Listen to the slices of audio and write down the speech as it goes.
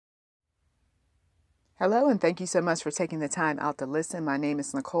Hello, and thank you so much for taking the time out to listen. My name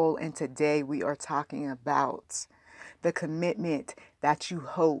is Nicole, and today we are talking about the commitment that you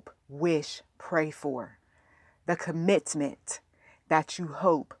hope, wish, pray for. The commitment that you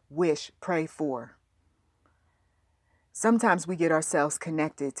hope, wish, pray for. Sometimes we get ourselves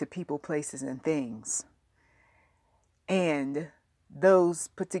connected to people, places, and things. And those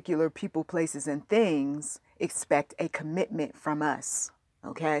particular people, places, and things expect a commitment from us,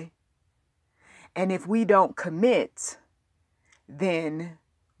 okay? And if we don't commit, then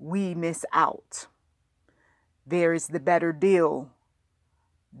we miss out. There is the better deal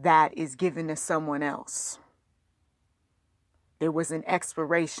that is given to someone else. There was an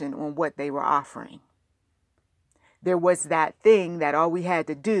expiration on what they were offering. There was that thing that all we had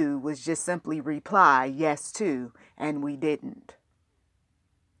to do was just simply reply yes to, and we didn't.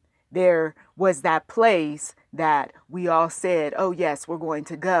 There was that place that we all said, oh yes, we're going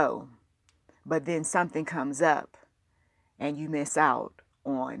to go. But then something comes up and you miss out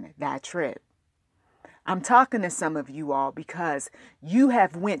on that trip. I'm talking to some of you all because you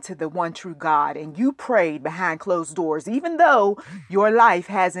have went to the one true God and you prayed behind closed doors, even though your life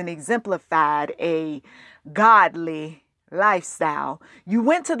hasn't exemplified a godly lifestyle. You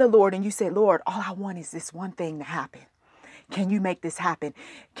went to the Lord and you said, Lord, all I want is this one thing to happen. Can you make this happen?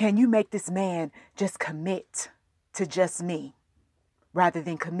 Can you make this man just commit to just me rather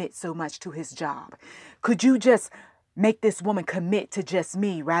than commit so much to his job? Could you just make this woman commit to just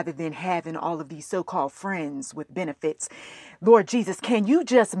me rather than having all of these so-called friends with benefits? Lord Jesus, can you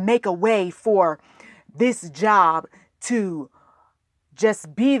just make a way for this job to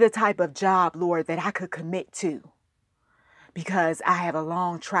just be the type of job, Lord, that I could commit to? Because I have a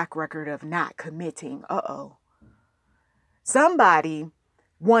long track record of not committing. Somebody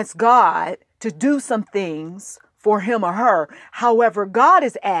wants God to do some things for him or her. However, God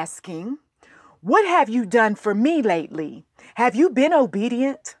is asking, what have you done for me lately? Have you been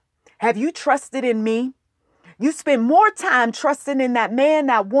obedient? Have you trusted in me? You spend more time trusting in that man,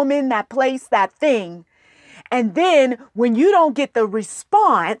 that woman, that place, that thing. And then when you don't get the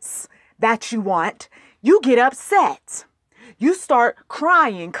response that you want, you get upset. You start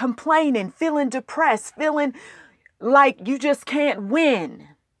crying, complaining, feeling depressed, feeling like you just can't win.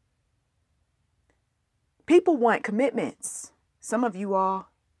 People want commitments. Some of you all,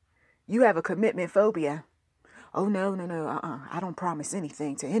 you have a commitment phobia. Oh, no. I don't promise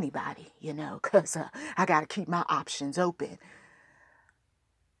anything to anybody, because I got to keep my options open.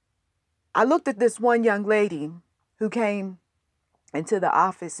 I looked at this one young lady who came into the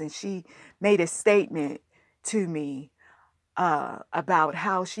office and she made a statement to me about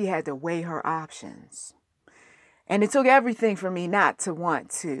how she had to weigh her options. And it took everything for me not to want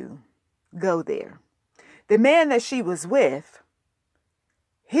to go there. The man that she was with,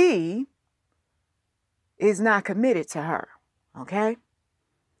 he is not committed to her, okay?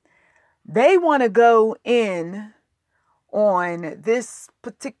 They want to go in on this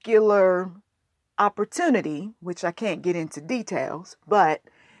particular opportunity, which I can't get into details, but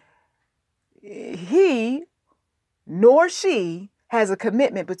he nor she has a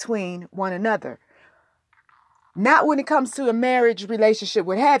commitment between one another. Not when it comes to a marriage relationship,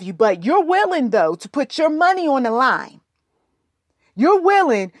 what have you, but you're willing, though, to put your money on the line. You're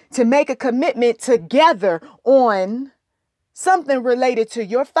willing to make a commitment together on something related to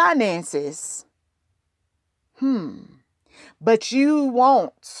your finances. But you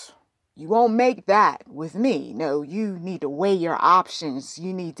won't make that with me. No, you need to weigh your options.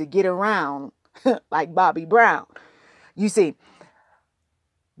 You need to get around like Bobby Brown. You see,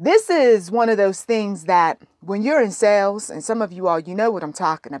 this is one of those things that when you're in sales, and some of you all, you know what I'm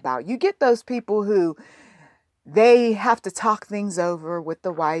talking about. You get those people who they have to talk things over with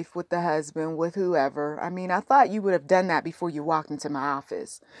the wife, with the husband, with whoever. I mean, I thought you would have done that before you walked into my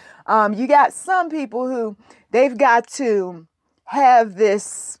office. You got some people who they've got to have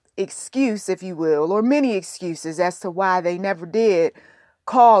this excuse, if you will, or many excuses as to why they never did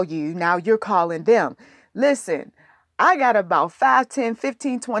call you. Now you're calling them. Listen, I got about 5, 10,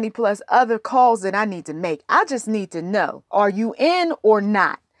 15, 20 plus other calls that I need to make. I just need to know, are you in or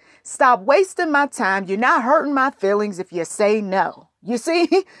not? Stop wasting my time. You're not hurting my feelings if you say no. You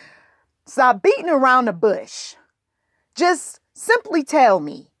see? Stop beating around the bush. Just simply tell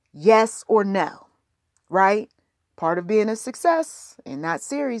me yes or no, right? Part of being a success in that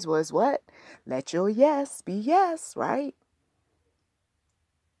series was what? Let your yes be yes, right?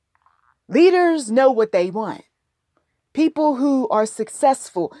 Leaders know what they want. People who are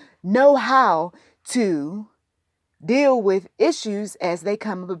successful know how to deal with issues as they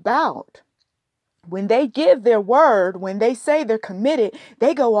come about. When they give their word, when they say they're committed,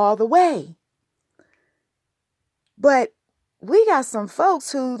 they go all the way. But we got some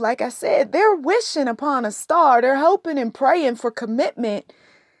folks who, like I said, they're wishing upon a star. They're hoping and praying for commitment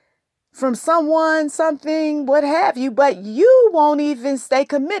from someone, something, what have you. But you won't even stay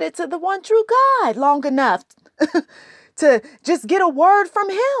committed to the one true God long enough to just get a word from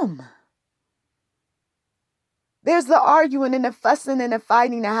him. There's the arguing and the fussing and the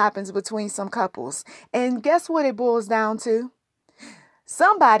fighting that happens between some couples. And guess what it boils down to?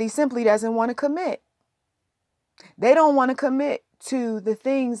 Somebody simply doesn't want to commit. They don't want to commit to the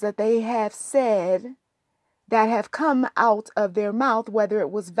things that they have said that have come out of their mouth, whether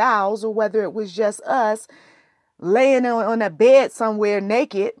it was vows or whether it was just us laying on a bed somewhere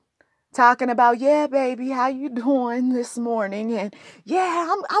naked, talking about, yeah, baby, how you doing this morning? And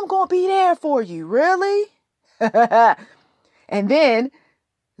yeah, I'm going to be there for you. Really? And then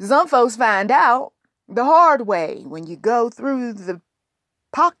some folks find out the hard way when you go through the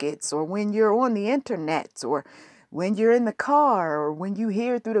pockets, or when you're on the internet, or when you're in the car, or when you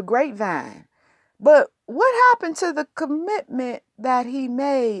hear through the grapevine. But what happened to the commitment that he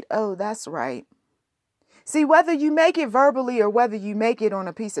made? Oh, that's right. See, whether you make it verbally or whether you make it on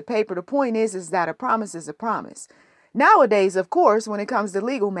a piece of paper, the point is that a promise is a promise. Nowadays, of course, when it comes to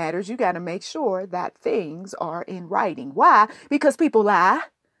legal matters, you got to make sure that things are in writing. Why? Because people lie.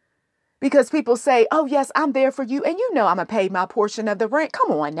 Because people say, oh, yes, I'm there for you. And you know I'm going to pay my portion of the rent. Come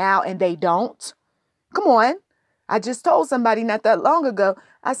on now. And they don't. Come on. I just told somebody not that long ago,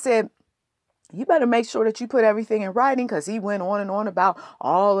 I said, you better make sure that you put everything in writing, because he went on and on about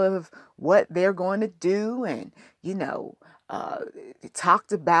all of what they're going to do. And,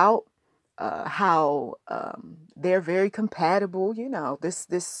 talked about how they're very compatible,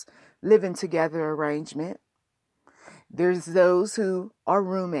 this living together arrangement. There's those who are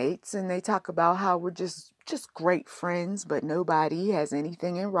roommates and they talk about how we're just great friends, but nobody has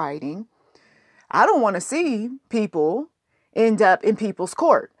anything in writing. I don't want to see people end up in people's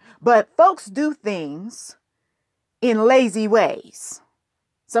court, but folks do things in lazy ways.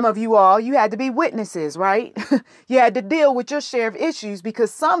 Some of you had to be witnesses, right? You had to deal with your share of issues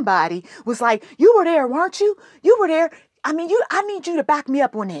because somebody was like, you were there, weren't you? You were there. I need you to back me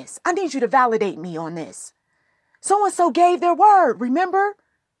up on this. I need you to validate me on this. So-and-so gave their word, remember?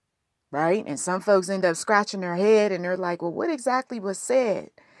 Right? And some folks end up scratching their head and they're like, well, what exactly was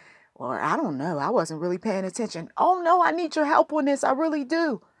said? Or I don't know. I wasn't really paying attention. Oh, no, I need your help on this. I really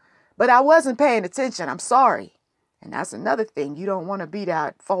do. But I wasn't paying attention. I'm sorry. And that's another thing. You don't want to be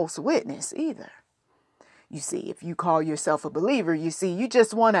that false witness either. You see, if you call yourself a believer, you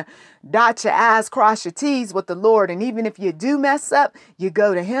just want to dot your I's, cross your T's with the Lord. And even if you do mess up, you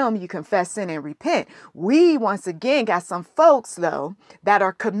go to him, you confess sin and repent. We, once again, got some folks, though, that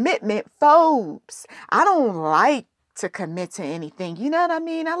are commitment phobes. I don't like to commit to anything. You know what I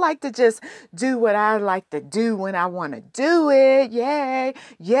mean? I like to just do what I like to do when I want to do it. Yay.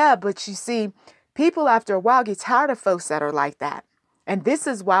 Yeah, but you see, people after a while get tired of folks that are like that. And this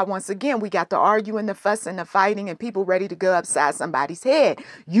is why, once again, we got the arguing, the fussing, the fighting, and people ready to go upside somebody's head.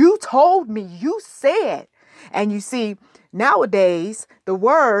 You told me, you said. And you see, nowadays, the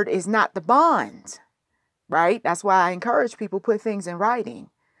word is not the bond, right? That's why I encourage people put things in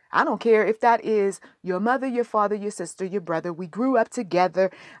writing. I don't care if that is your mother, your father, your sister, your brother. We grew up together,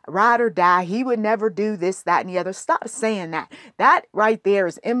 ride or die. He would never do this, that, and the other. Stop saying that. That right there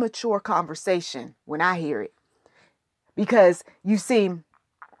is immature conversation when I hear it. Because you see,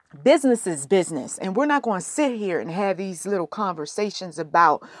 business is business. And we're not going to sit here and have these little conversations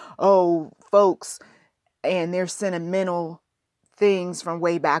about, oh, folks and their sentimental things from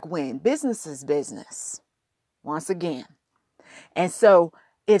way back when. Business is business, once again. And so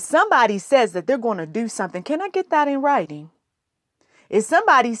if somebody says that they're going to do something, can I get that in writing? If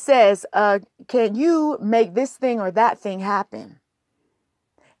somebody says, can you make this thing or that thing happen?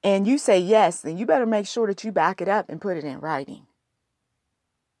 And you say yes, then you better make sure that you back it up and put it in writing.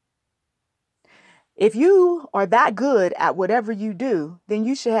 If you are that good at whatever you do, then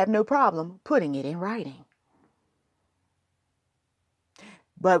you should have no problem putting it in writing.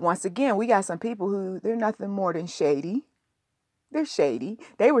 But once again, we got some people who they're nothing more than shady. They're shady.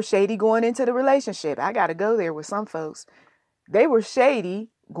 They were shady going into the relationship. I got to go there with some folks. They were shady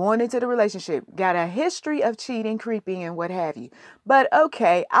going into the relationship, got a history of cheating, creeping, and what have you. But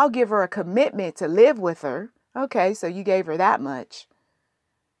okay, I'll give her a commitment to live with her. Okay, so you gave her that much.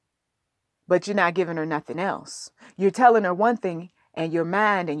 But you're not giving her nothing else. You're telling her one thing and your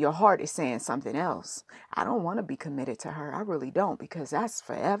mind and your heart is saying something else. I don't want to be committed to her. I really don't, because that's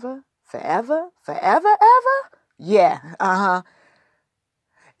forever, forever, forever, ever. Yeah,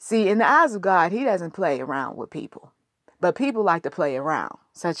 See, in the eyes of God, he doesn't play around with people. But people like to play around.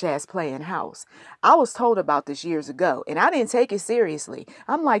 such as playing house. I was told about this years ago, and I didn't take it seriously.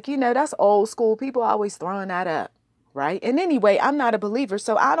 I'm like, that's old school. People always throwing that up, right? And anyway, I'm not a believer,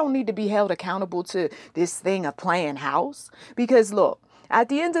 so I don't need to be held accountable to this thing of playing house. Because look, at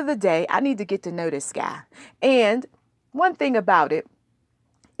the end of the day, I need to get to know this guy. And one thing about it,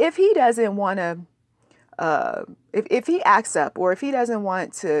 if he doesn't want to, if he acts up, or if he doesn't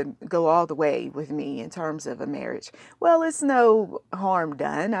want to go all the way with me in terms of a marriage, well, it's no harm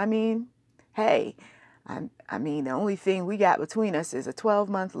done. I mean, hey, I mean, the only thing we got between us is a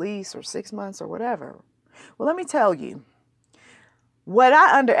 12-month lease or 6 months or whatever. Well, let me tell you, what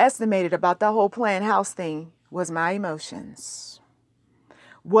I underestimated about the whole playing house thing was my emotions,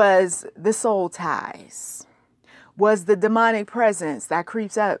 was the soul ties, was the demonic presence that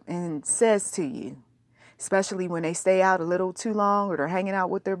creeps up and says to you, especially when they stay out a little too long or they're hanging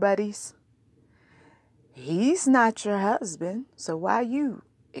out with their buddies, he's not your husband, so why are you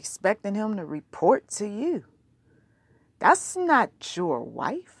expecting him to report to you? That's not your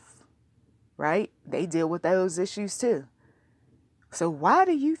wife, right? They deal with those issues too. So why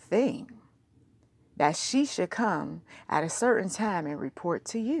do you think that she should come at a certain time and report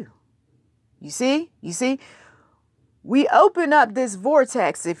to you? You see? We open up this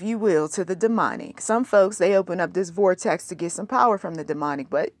vortex, if you will, to the demonic. Some folks, they open up this vortex to get some power from the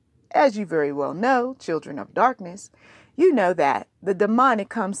demonic. But as you very well know, children of darkness, you know that the demonic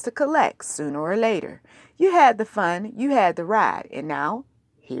comes to collect sooner or later. You had the fun, you had the ride, and now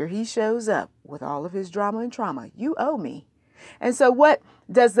here he shows up with all of his drama and trauma. You owe me. And so what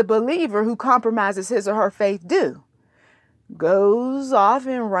does the believer who compromises his or her faith do? Goes off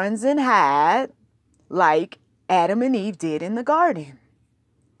and runs and hide like Adam and Eve did in the garden.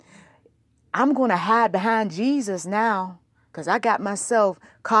 I'm going to hide behind Jesus now because I got myself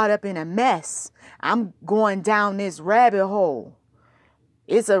caught up in a mess. I'm going down this rabbit hole.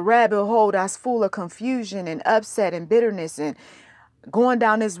 It's a rabbit hole that's full of confusion and upset and bitterness, and going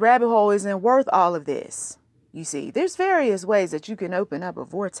down this rabbit hole isn't worth all of this. You see, there's various ways that you can open up a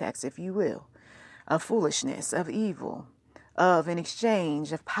vortex, if you will, of foolishness, of evil, of an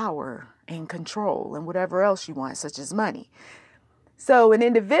exchange of power and control and whatever else you want, such as money. So an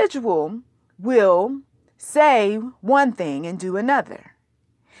individual will say one thing and do another.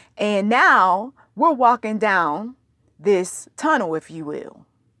 And now we're walking down this tunnel, if you will,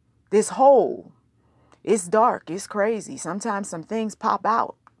 this hole. It's dark. It's crazy. Sometimes some things pop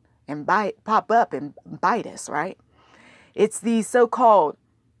out and pop up and bite us, right? It's these so-called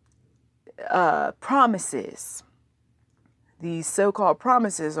promises. These so-called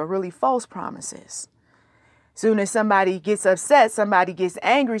promises are really false promises. Soon as somebody gets upset, somebody gets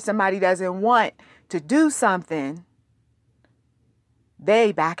angry, somebody doesn't want to do something,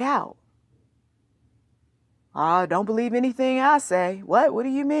 they back out. Oh, don't believe anything I say. What? What do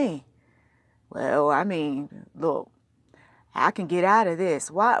you mean? Well, I mean, look, I can get out of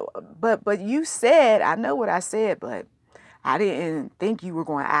this. Why? But you said, I know what I said, but I didn't think you were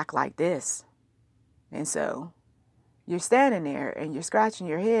going to act like this. And so you're standing there and you're scratching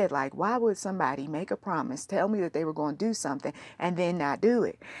your head like, why would somebody make a promise, tell me that they were going to do something and then not do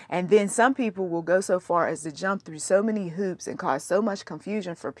it? And then some people will go so far as to jump through so many hoops and cause so much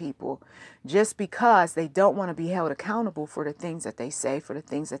confusion for people just because they don't want to be held accountable for the things that they say, for the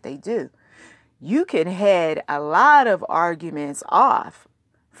things that they do. You can head a lot of arguments off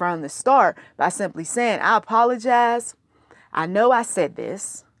from the start by simply saying, I apologize. I know I said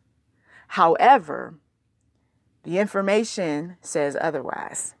this. However, the information says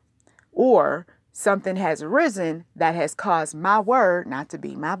otherwise, or something has arisen that has caused my word not to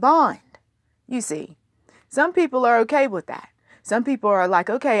be my bond. You see, some people are okay with that. Some people are like,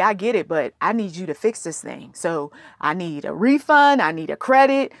 okay, I get it, but I need you to fix this thing. So I need a refund. I need a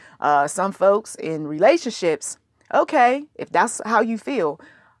credit. Some folks in relationships, okay, if that's how you feel,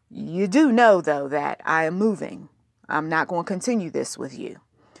 you do know, though, that I am moving. I'm not going to continue this with you.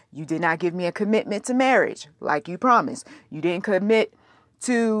 You did not give me a commitment to marriage like you promised. You didn't commit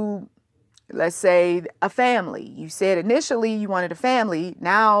to, let's say, a family. You said initially you wanted a family.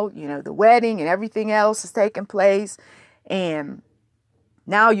 Now, the wedding and everything else is taking place. And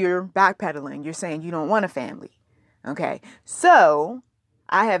now you're backpedaling. You're saying you don't want a family. Okay. So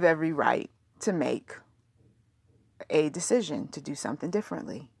I have every right to make a decision to do something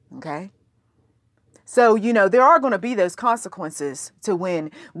differently. Okay. So, there are going to be those consequences to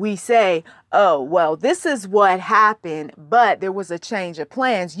when we say, oh, well, this is what happened, but there was a change of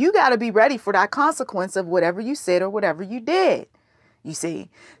plans. You got to be ready for that consequence of whatever you said or whatever you did. You see,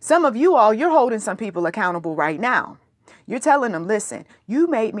 some of you all, you're holding some people accountable right now. You're telling them, listen, you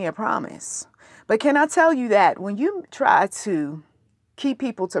made me a promise. But can I tell you that when you try to keep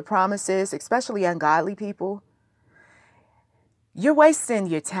people to promises, especially ungodly people, you're wasting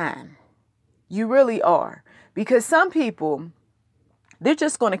your time. You really are. Because some people, they're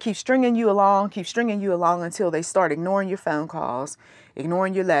just going to keep stringing you along until they start ignoring your phone calls,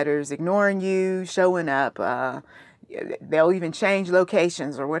 ignoring your letters, ignoring you showing up. They'll even change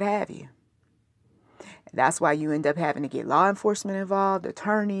locations or what have you. That's why you end up having to get law enforcement involved,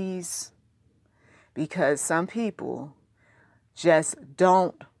 attorneys, because some people just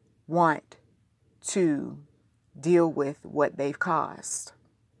don't want to deal with what they've caused.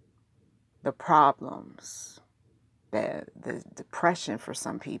 The problems, the depression for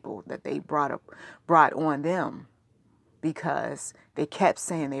some people that they brought on them because they kept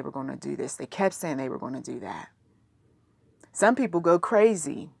saying they were going to do this. They kept saying they were going to do that. Some people go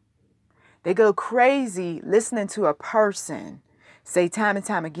crazy. They go crazy listening to a person say time and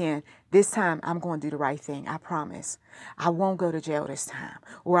time again, this time I'm going to do the right thing. I promise. I won't go to jail this time,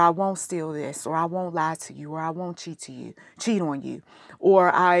 or I won't steal this, or I won't lie to you, or I won't cheat on you,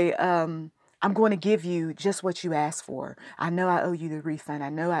 or I'm going to give you just what you asked for. I know I owe you the refund. I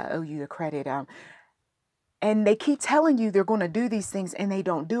know I owe you the credit. And they keep telling you they're going to do these things and they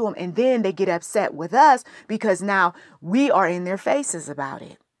don't do them. And then they get upset with us because now we are in their faces about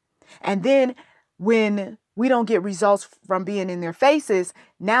it. And then when we don't get results from being in their faces,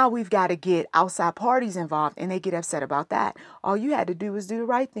 now we've got to get outside parties involved and they get upset about that. All you had to do was do the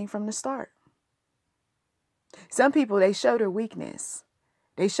right thing from the start. Some people, they show their weakness.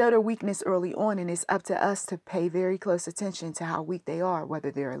 They show their weakness early on, and it's up to us to pay very close attention to how weak they are,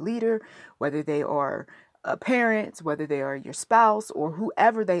 whether they're a leader, whether they are a parent, whether they are your spouse, or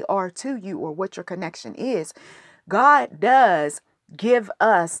whoever they are to you, or what your connection is. God does give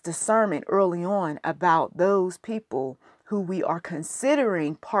us discernment early on about those people who we are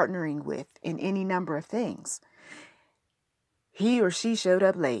considering partnering with in any number of things. He or she showed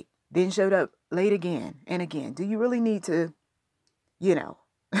up late, then showed up late again and again. Do you really need to,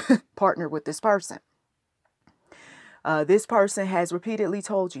 partner with this person? This person has repeatedly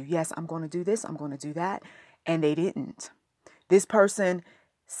told you, yes, I'm going to do this, I'm going to do that, and they didn't. This person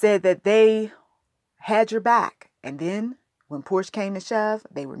said that they had your back, and then when push came to shove,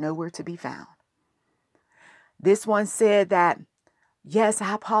 they were nowhere to be found. This one said that, yes,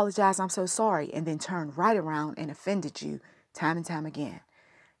 I apologize, I'm so sorry, and then turned right around and offended you time and time again.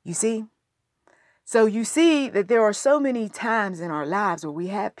 You see? So you see that there are so many times in our lives where we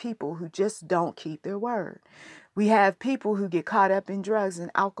have people who just don't keep their word. We have people who get caught up in drugs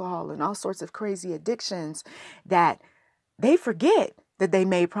and alcohol and all sorts of crazy addictions that they forget that they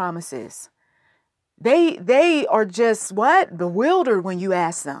made promises. They are just bewildered when you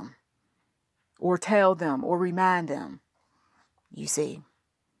ask them or tell them or remind them, you see.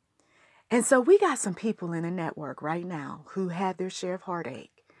 And so we got some people in the network right now who have their share of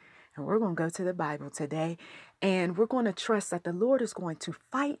heartache. And we're going to go to the Bible today, and we're going to trust that the Lord is going to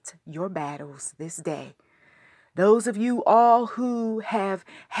fight your battles this day. Those of you all who have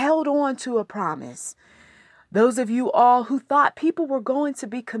held on to a promise, those of you all who thought people were going to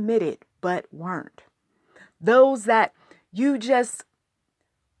be committed but weren't, those that you just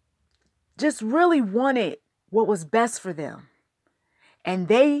really wanted what was best for them, and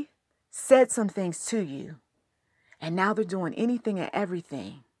they said some things to you, and now they're doing anything and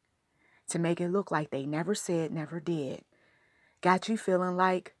everything to make it look like they never said, never did. Got you feeling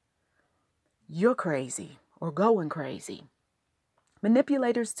like you're crazy or going crazy.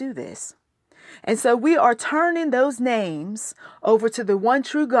 Manipulators do this. And so we are turning those names over to the one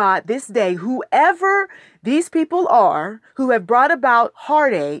true God this day, whoever these people are who have brought about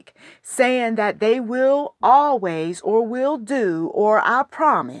heartache, saying that they will always or will do or I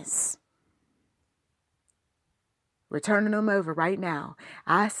promise. We're turning them over right now.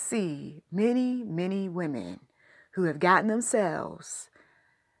 I see many, many women who have gotten themselves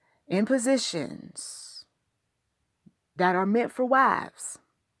in positions that are meant for wives,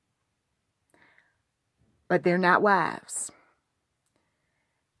 but they're not wives.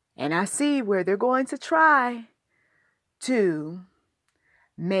 And I see where they're going to try to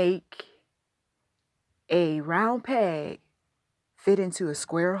make a round peg fit into a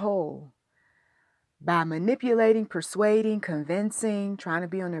square hole by manipulating, persuading, convincing, trying to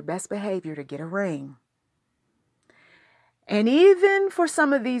be on their best behavior to get a ring. And even for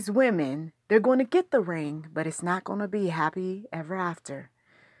some of these women, they're going to get the ring, but it's not going to be happy ever after.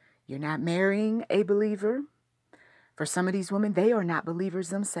 You're not marrying a believer. For some of these women, they are not believers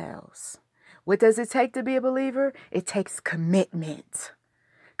themselves. What does it take to be a believer? It takes commitment.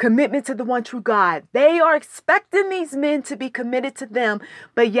 Commitment to the one true God. They are expecting these men to be committed to them,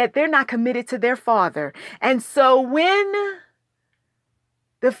 but yet they're not committed to their Father. And so when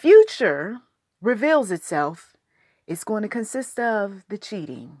the future reveals itself, it's going to consist of the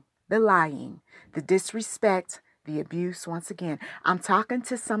cheating, the lying, the disrespect, the abuse. Once again, I'm talking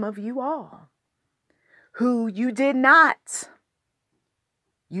to some of you all who you did not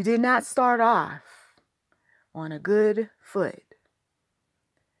start off on a good foot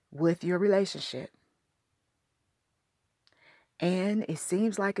with your relationship. And it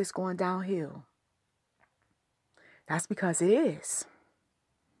seems like it's going downhill. That's because it is.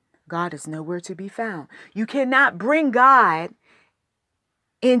 God is nowhere to be found. You cannot bring God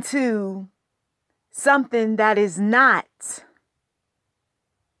into something that is not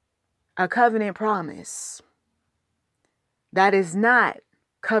a covenant promise, that is not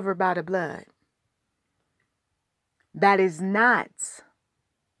covered by the blood, that is not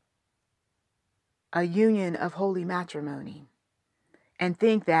a union of holy matrimony, and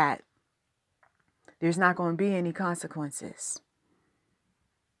think that there's not going to be any consequences.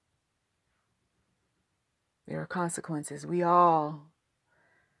 There are consequences. We all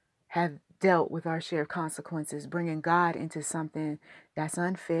have dealt with our share of consequences, bringing God into something that's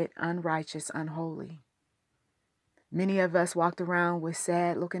unfit, unrighteous, unholy. Many of us walked around with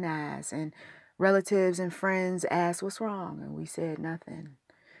sad looking eyes, and relatives and friends asked what's wrong, and we said nothing,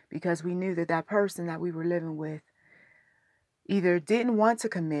 because we knew that that person that we were living with either didn't want to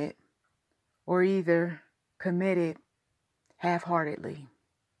commit or either committed half-heartedly.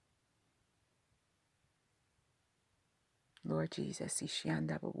 Lord Jesus,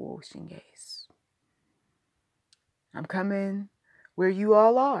 I'm coming where you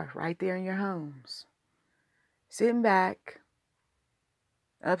all are, right there in your homes, sitting back,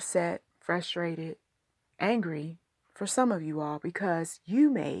 upset, frustrated, angry for some of you all, because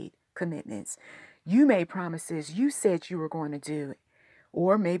you made commitments. You made promises you said you were going to do.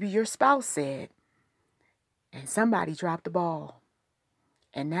 Or maybe your spouse said, and somebody dropped the ball.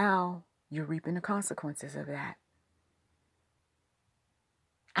 And now you're reaping the consequences of that.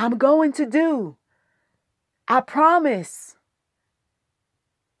 I'm going to do. I promise.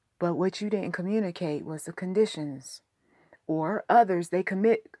 But what you didn't communicate was the conditions. Or others, they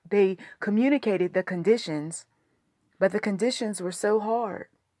communicated the conditions, but the conditions were so hard.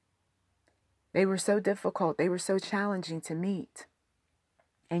 They were so difficult. They were so challenging to meet.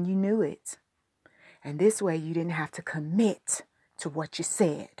 And you knew it. And this way you didn't have to commit to what you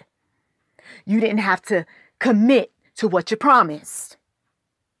said. You didn't have to commit to what you promised,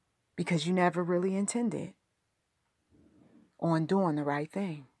 because you never really intended on doing the right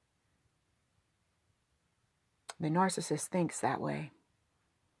thing. The narcissist thinks that way.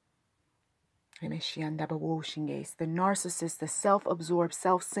 The narcissist, the self-absorbed,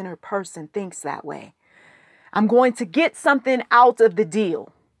 self-centered person thinks that way. I'm going to get something out of the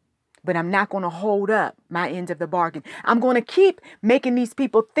deal, but I'm not going to hold up my end of the bargain. I'm going to keep making these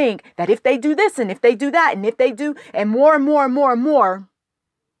people think that if they do this and if they do that and if they do, and more and more and more and more.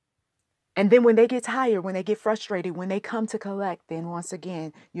 And then when they get tired, when they get frustrated, when they come to collect, then once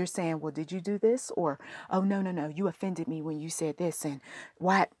again, you're saying, well, did you do this? Or, oh, no, you offended me when you said this. And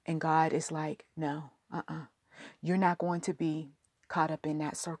what? And God is like, no, You're not going to be caught up in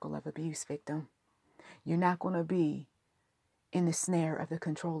that circle of abuse, victim. You're not going to be in the snare of the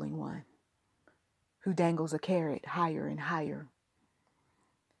controlling one who dangles a carrot higher and higher,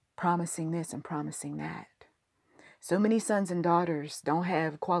 promising this and promising that. So many sons and daughters don't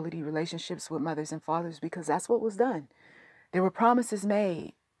have quality relationships with mothers and fathers because that's what was done. There were promises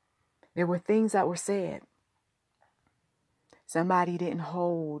made. There were things that were said. Somebody didn't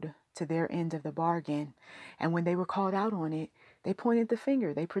hold to their end of the bargain. And when they were called out on it, they pointed the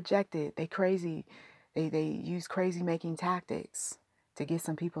finger. They projected. They used crazy making tactics to get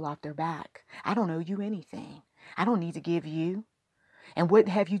some people off their back. I don't owe you anything. I don't need to give you. And what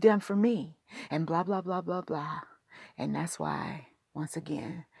have you done for me? And blah, blah, blah, blah, blah. And that's why, once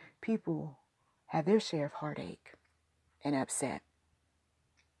again, people have their share of heartache and upset.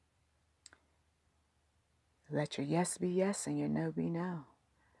 Let your yes be yes and your no be no.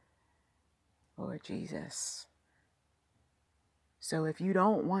 Lord Jesus. So if you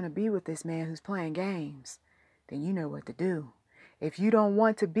don't want to be with this man who's playing games, then you know what to do. If you don't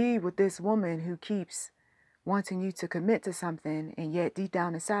want to be with this woman who keeps wanting you to commit to something and yet deep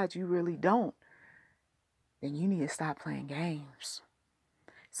down inside you really don't, then you need to stop playing games.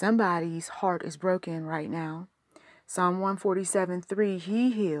 Somebody's heart is broken right now. Psalm 147:3,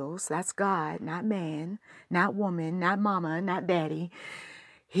 he heals. That's God, not man, not woman, not mama, not daddy.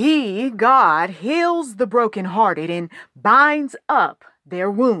 He, God, heals the brokenhearted and binds up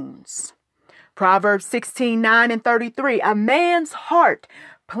their wounds. Proverbs 16:9-33, a man's heart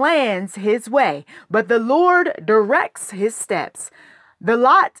plans his way, but the Lord directs his steps. The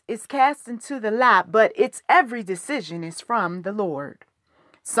lot is cast into the lap, but its every decision is from the Lord.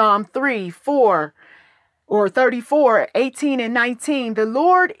 Psalm 34, 18 and 19. The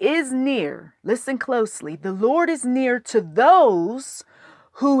Lord is near. Listen closely. The Lord is near to those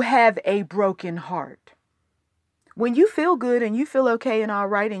who have a broken heart. When you feel good and you feel okay and all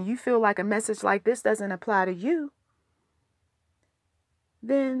right, and you feel like a message like this doesn't apply to you,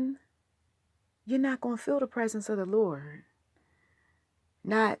 then you're not going to feel the presence of the Lord.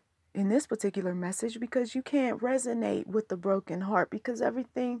 Not in this particular message, because you can't resonate with the broken heart, because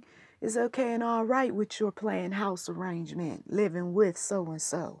everything is okay and all right with your playing house arrangement, living with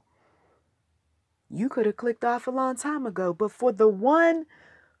so-and-so. You could have clicked off a long time ago, but for the one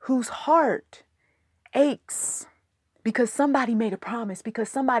whose heart aches because somebody made a promise, because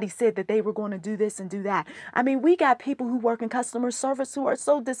somebody said that they were going to do this and do that. I mean, we got people who work in customer service who are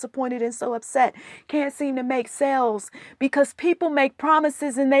so disappointed and so upset, can't seem to make sales because people make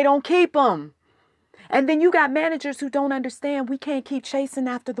promises and they don't keep them. And then you got managers who don't understand we can't keep chasing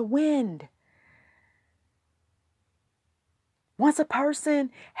after the wind. Once a person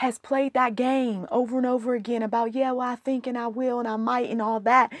has played that game over and over again about, yeah, well, I think and I will and I might and all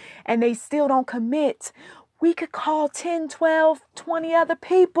that, and they still don't commit, we could call 10, 12, 20 other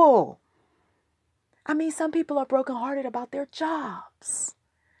people. I mean, some people are brokenhearted about their jobs.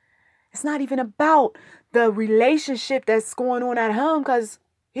 It's not even about the relationship that's going on at home because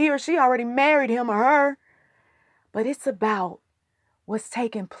he or she already married him or her. But it's about what's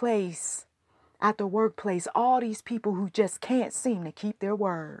taking place at the workplace. All these people who just can't seem to keep their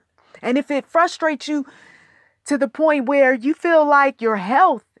word. And if it frustrates you to the point where you feel like your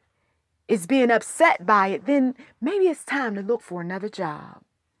health is being upset by it, then maybe it's time to look for another job.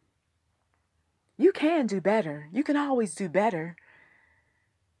 You can do better. You can always do better.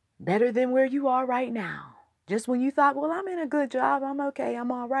 Better than where you are right now. Just when you thought, well, I'm in a good job, I'm okay,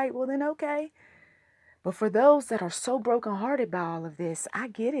 I'm all right, well then okay. But for those that are so brokenhearted by all of this, I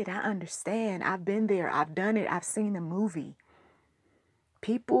get it, I understand. I've been there, I've done it, I've seen the movie.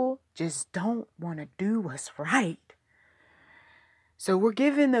 People just don't want to do what's right. So we're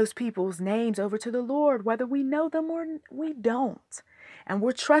giving those people's names over to the Lord, whether we know them or we don't. And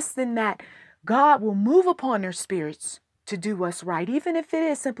we're trusting that God will move upon their spirits to do what's right, even if it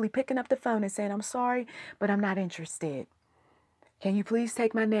is simply picking up the phone and saying, I'm sorry, but I'm not interested. Can you please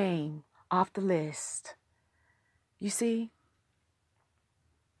take my name off the list? You see?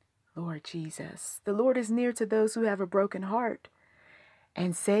 Lord Jesus, the Lord is near to those who have a broken heart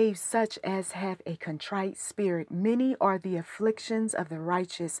and save such as have a contrite spirit. Many are the afflictions of the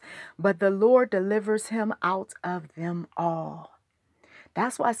righteous, but the Lord delivers him out of them all.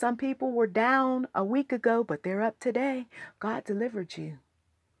 That's why some people were down a week ago, but they're up today. God delivered you.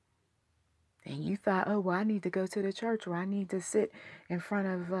 And you thought, oh, well, I need to go to the church, or I need to sit in front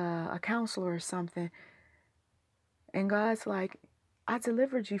of a counselor or something. And God's like, I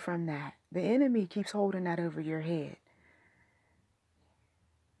delivered you from that. The enemy keeps holding that over your head.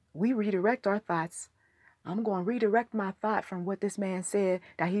 We redirect our thoughts. I'm going to redirect my thought from what this man said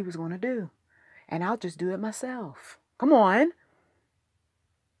that he was going to do. And I'll just do it myself. Come on.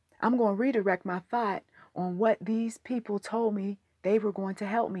 I'm going to redirect my thought on what these people told me they were going to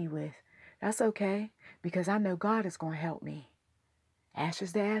help me with. That's okay, because I know God is going to help me.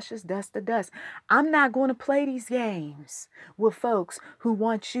 Ashes to ashes, dust to dust. I'm not going to play these games with folks who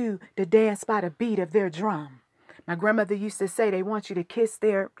want you to dance by the beat of their drum. My grandmother used to say they want you to kiss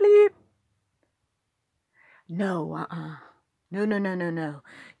their bleep. No, No.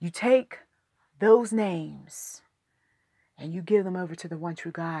 You take those names and you give them over to the one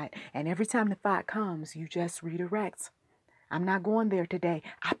true God. And every time the thought comes, you just redirect. I'm not going there today.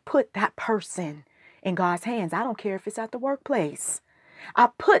 I put that person in God's hands. I don't care if it's at the workplace. I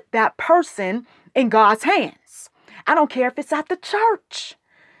put that person in God's hands. I don't care if it's at the church.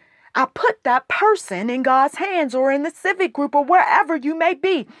 I put that person in God's hands, or in the civic group, or wherever you may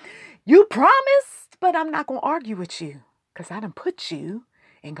be. You promised, but I'm not going to argue with you because I done put you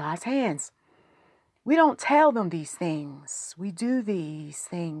in God's hands. We don't tell them these things. We do these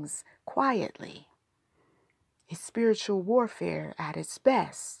things quietly. It's spiritual warfare at its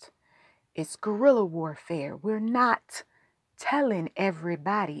best. It's guerrilla warfare. We're not telling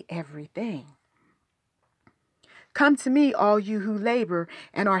everybody everything. Come to me, all you who labor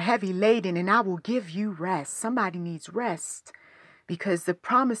and are heavy laden, and I will give you rest. Somebody needs rest because the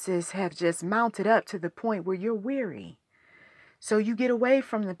promises have just mounted up to the point where you're weary. So you get away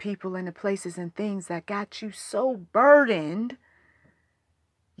from the people and the places and things that got you so burdened.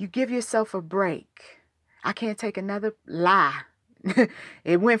 You give yourself a break. I can't take another lie.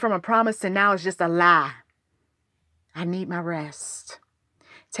 It went from a promise to now it's just a lie. I need my rest.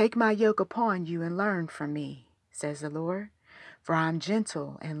 Take my yoke upon you and learn from me, says the Lord, for I am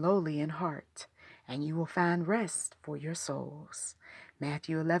gentle and lowly in heart, and you will find rest for your souls.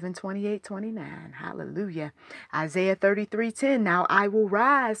 Matthew 11:28-29. Hallelujah. Isaiah 33:10. Now I will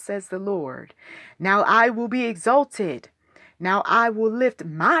rise, says the Lord. Now I will be exalted. Now I will lift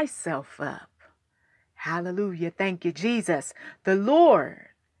myself up. Hallelujah. Thank you, Jesus. The Lord,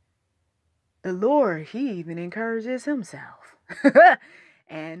 he even encourages himself.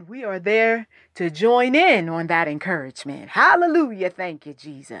 And we are there to join in on that encouragement. Hallelujah. Thank you,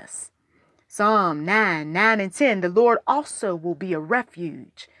 Jesus. Psalm 9:9-10. The Lord also will be a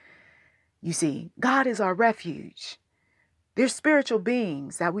refuge. You see, God is our refuge. There's spiritual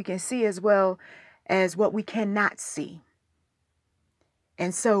beings that we can see as well as what we cannot see.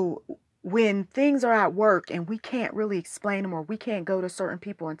 And so when things are at work and we can't really explain them, or we can't go to certain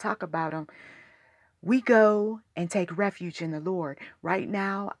people and talk about them, we go and take refuge in the Lord. Right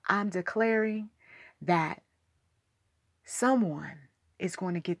now, I'm declaring that someone is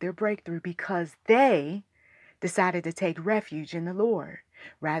going to get their breakthrough because they decided to take refuge in the Lord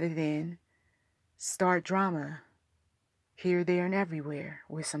rather than start drama here, there, and everywhere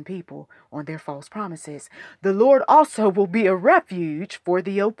with some people on their false promises. The Lord also will be a refuge for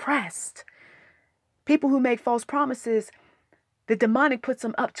the oppressed. People who make false promises, the demonic puts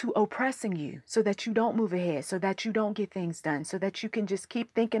them up to oppressing you so that you don't move ahead, so that you don't get things done, so that you can just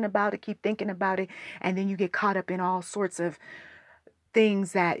keep thinking about it, and then you get caught up in all sorts of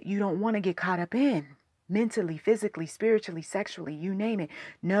things that you don't want to get caught up in. Mentally, physically, spiritually, sexually, you name it.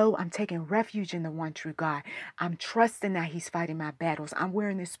 No, I'm taking refuge in the one true God. I'm trusting that he's fighting my battles. I'm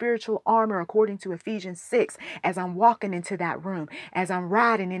wearing the spiritual armor according to Ephesians 6 as I'm walking into that room, as I'm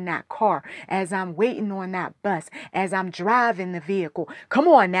riding in that car, as I'm waiting on that bus, as I'm driving the vehicle. Come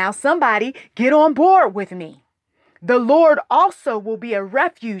on now, somebody get on board with me. The Lord also will be a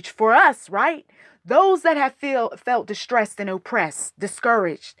refuge for us, right? Those that have felt distressed and oppressed,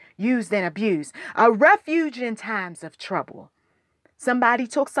 discouraged, used and abused. A refuge in times of trouble. Somebody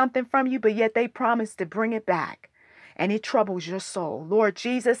took something from you, but yet they promised to bring it back. And it troubles your soul. Lord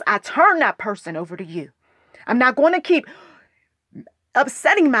Jesus, I turn that person over to you. I'm not going to keep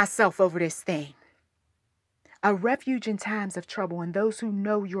upsetting myself over this thing. A refuge in times of trouble, and those who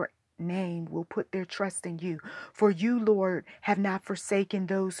know your name will put their trust in you. For you, Lord, have not forsaken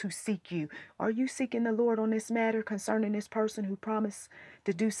those who seek you. Are you seeking the Lord on this matter concerning this person who promised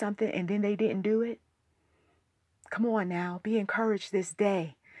to do something and then they didn't do it? Come on now, be encouraged this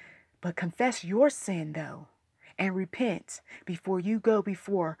day. But confess your sin, though, and repent before you go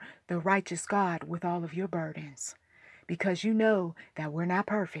before the righteous God with all of your burdens. Because you know that we're not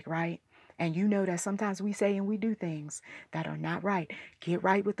perfect, right? And you know that sometimes we say and we do things that are not right. Get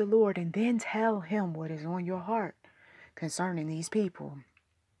right with the Lord and then tell him what is on your heart concerning these people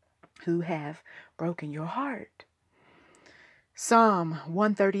who have broken your heart. Psalm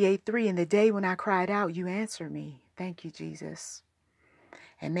 138:3. In the day when I cried out, you answered me. Thank you, Jesus.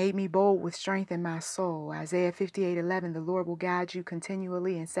 And made me bold with strength in my soul. Isaiah 58:11. The Lord will guide you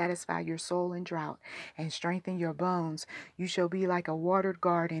continually and satisfy your soul in drought and strengthen your bones. You shall be like a watered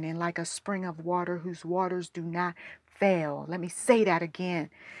garden and like a spring of water whose waters do not fail. Let me say that again.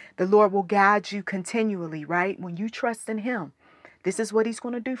 The Lord will guide you continually, right? When you trust in him, this is what he's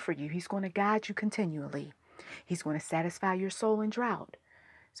going to do for you. He's going to guide you continually. He's going to satisfy your soul in drought.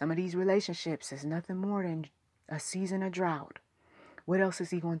 Some of these relationships is nothing more than a season of drought. What else is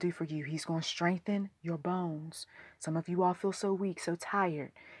he going to do for you? He's going to strengthen your bones. Some of you all feel so weak, so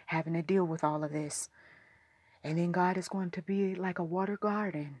tired, having to deal with all of this. And then God is going to be like a water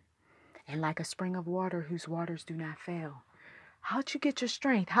garden and like a spring of water whose waters do not fail. How'd you get your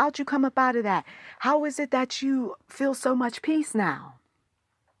strength? How'd you come up out of that? How is it that you feel so much peace now?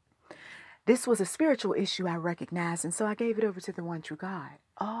 This was a spiritual issue I recognized, and so I gave it over to the one true God.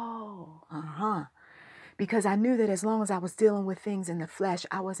 Because I knew that as long as I was dealing with things in the flesh,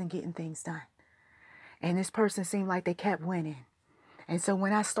 I wasn't getting things done. And this person seemed like they kept winning. And so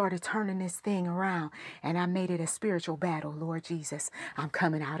when I started turning this thing around and I made it a spiritual battle, Lord Jesus, I'm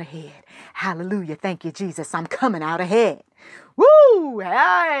coming out ahead. Hallelujah. Thank you, Jesus. I'm coming out ahead. Woo!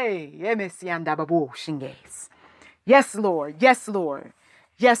 Hey! Yes, Lord. Yes, Lord.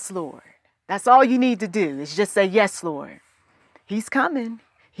 Yes, Lord. That's all you need to do is just say, yes, Lord. He's coming.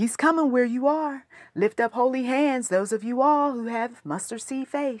 He's coming where you are. Lift up holy hands, those of you all who have mustard seed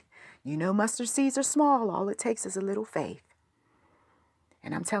faith. You know mustard seeds are small. All it takes is a little faith.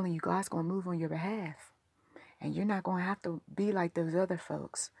 And I'm telling you, God's going to move on your behalf. And you're not going to have to be like those other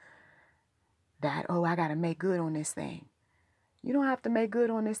folks that, oh, I got to make good on this thing. You don't have to make good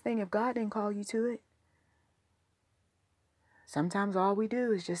on this thing if God didn't call you to it. Sometimes all we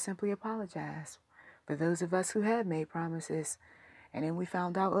do is just simply apologize. For those of us who have made promises, and then we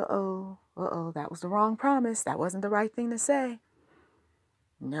found out, that was the wrong promise. That wasn't the right thing to say.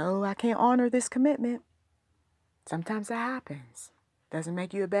 No, I can't honor this commitment. Sometimes that happens. Doesn't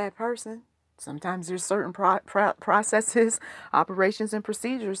make you a bad person. Sometimes there's certain processes, operations, and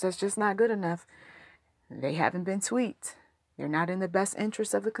procedures that's just not good enough. They haven't been tweaked. They're not in the best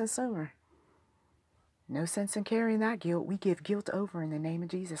interest of the consumer. No sense in carrying that guilt. We give guilt over in the name of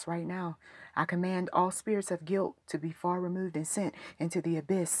Jesus right now. I command all spirits of guilt to be far removed and sent into the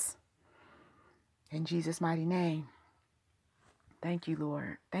abyss. In Jesus' mighty name. Thank you,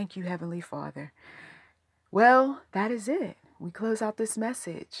 Lord. Thank you, Heavenly Father. Well, that is it. We close out this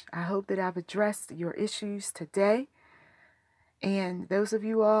message. I hope that I've addressed your issues today. And those of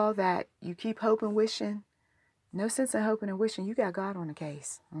you all that you keep hoping, wishing, no sense in hoping and wishing. You got God on the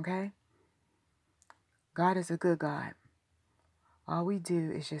case, okay? God is a good God. All we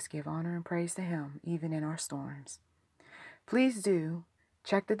do is just give honor and praise to Him, even in our storms. Please do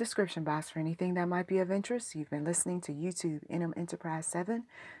check the description box for anything that might be of interest. You've been listening to YouTube NM Enterprise 7.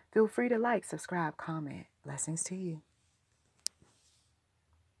 Feel free to like, subscribe, comment. Blessings to you.